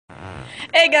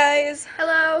Hey guys,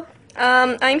 Hello.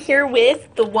 I'm here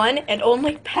with the one and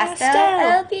only Pastel.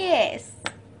 LPS.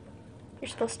 You're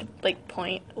supposed to like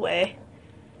point away,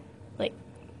 like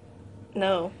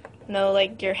no,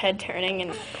 like your head turning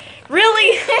and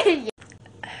really.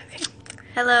 Okay.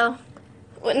 Hello.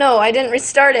 Well, no, I didn't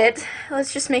restart it.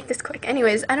 Let's just make this quick.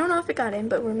 Anyways, I don't know if it got in,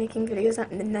 but we're making videos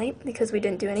at midnight because we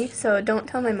didn't do any. So don't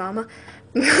tell my mama.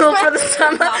 I'm cool for the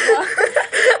summer.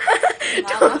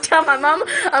 Don't tell my mama.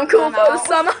 I'm cool for the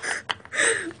summer.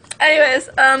 Anyways,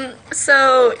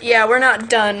 so yeah, we're not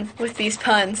done with these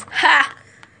puns. Ha!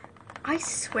 I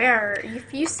swear,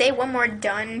 if you say one more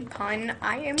done pun,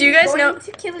 I am Do you guys going know-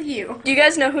 to kill you. Do you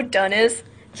guys know who Dunn is?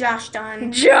 Josh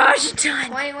Dunn. Josh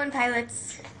Dunn. 21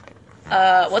 Pilots.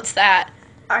 What's that?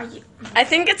 Are you? I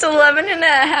think it's 11 and a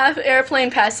half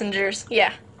airplane passengers.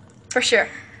 Yeah, for sure.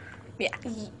 Yeah.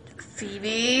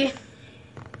 Phoebe.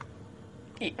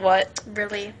 What?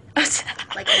 Really?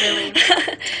 Like, really?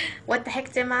 What the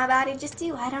heck did my body just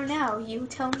do? I don't know. You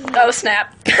tell me. Oh,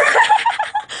 snap.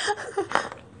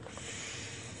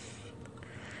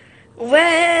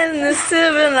 When the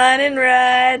silver lining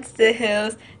rides the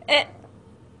hills. Did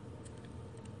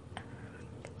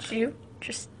you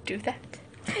just do that?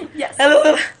 Yes.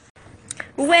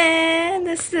 When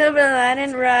the silver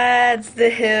lining rides the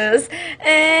hills.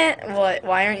 And what?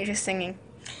 Why aren't you just singing?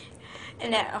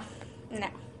 No.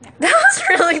 That was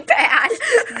really bad.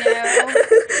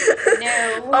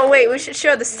 No. Oh wait, we should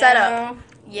show the setup. No.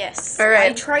 Yes. All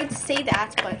right. I tried to say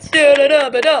that, but.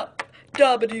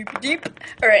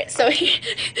 Alright, so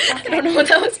I don't know what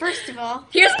that was. First of all,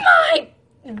 Here's my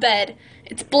bed.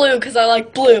 It's blue because I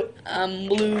like blue.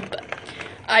 Blue, but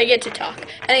I get to talk.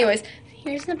 Anyways,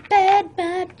 here's the bed,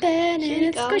 my bed, and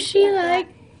it's squishy like.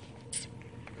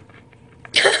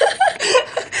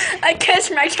 I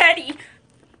kissed my teddy.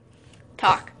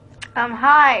 Talk.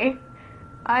 hi.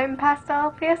 I'm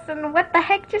Pastel LPS, and what the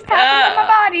heck just happened to my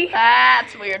body?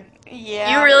 That's weird.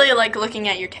 Yeah. You really like looking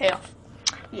at your tail.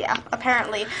 Yeah,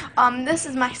 apparently. This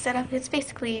is my setup. It's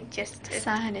basically just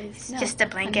Sign is no. just a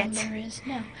blanket. My number is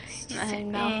no. My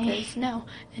mouth is no.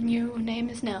 And your name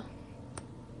is no.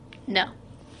 No.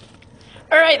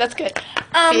 Alright, that's good.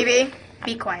 Phoebe,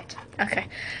 be quiet. Okay.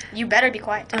 You better be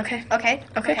quiet. Okay. Okay?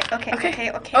 Okay. Okay. Okay.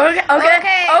 Okay. Okay. Okay. Okay.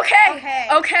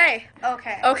 Okay.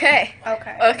 Okay. Okay.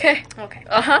 Okay. Okay.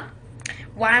 Uh-huh.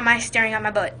 Why am I staring at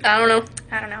my butt? I don't know.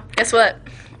 I don't know. Guess what?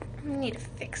 I need to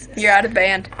fix this. You're out of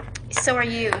band. So are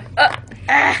you.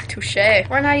 Touche.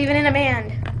 We're not even in a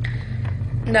band.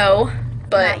 No,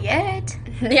 but Not yet.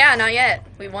 yeah, not yet.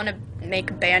 We want to make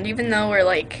a band, even though we're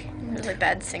like really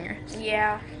bad singers.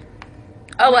 Yeah.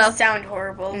 Oh well. We sound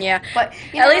horrible. Yeah. But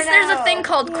at least there's a thing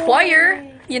called choir.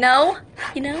 You know.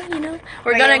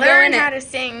 We're gonna go in how it. to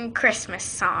sing Christmas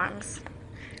songs.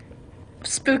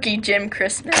 Spooky Jim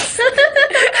Christmas.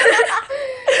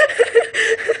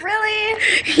 Really?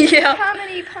 Yeah. How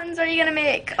many puns are you gonna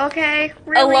make? Okay.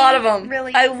 Really? A lot of them.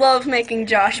 Really? I love making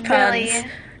Josh puns. Really?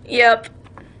 Yep.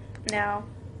 No.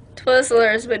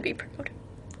 Twizzlers would be proud.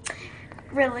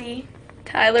 Really?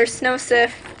 Tyler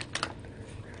Snowsif.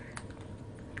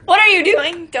 What are you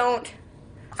doing? Don't.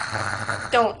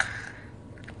 Don't.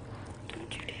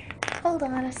 Don't you dare. Hold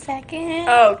on a second.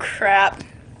 Oh crap.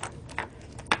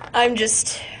 I'm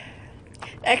just...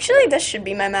 Actually, this should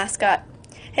be my mascot.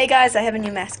 Hey guys, I have a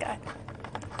new mascot.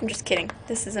 I'm just kidding.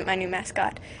 This isn't my new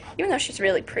mascot. Even though she's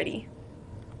really pretty.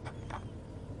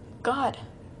 God.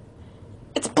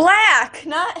 It's black,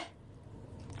 not...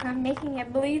 I'm making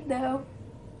it bleed though.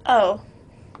 Oh.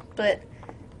 But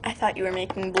I thought you were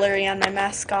making blurry on my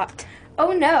mascot.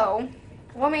 Oh no.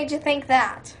 What made you think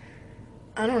that?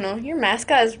 I don't know. Your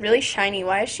mascot is really shiny.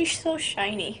 Why is she so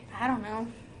shiny? I don't know.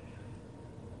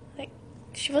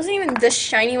 She wasn't even this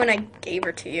shiny when I gave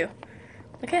her to you.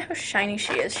 Look at how shiny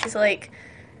she is. She's like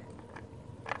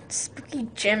Spooky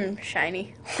Jim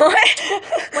shiny. What?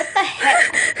 What the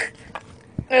heck?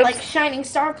 Oops. Like shining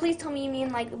star? Please tell me you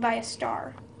mean like by a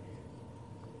star.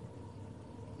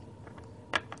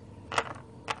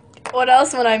 What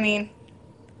else would I mean?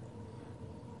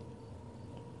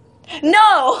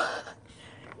 No!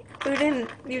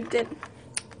 You didn't.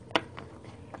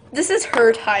 This is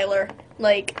her Tyler.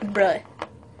 Like, bruh.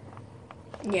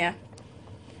 Yeah.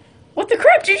 What the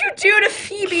crap did you do to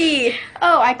Phoebe?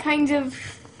 Oh, I kinda...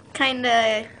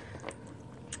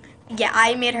 Yeah,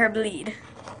 I made her bleed.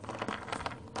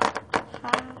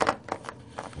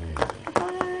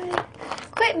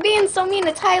 Quit being so mean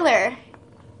to Tyler.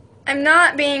 I'm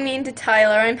not being mean to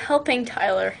Tyler. I'm helping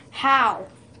Tyler. How?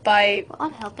 By... Well,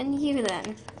 I'm helping you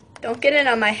then. Don't get in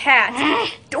on my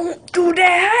hat. Don't do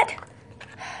that!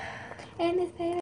 Anything.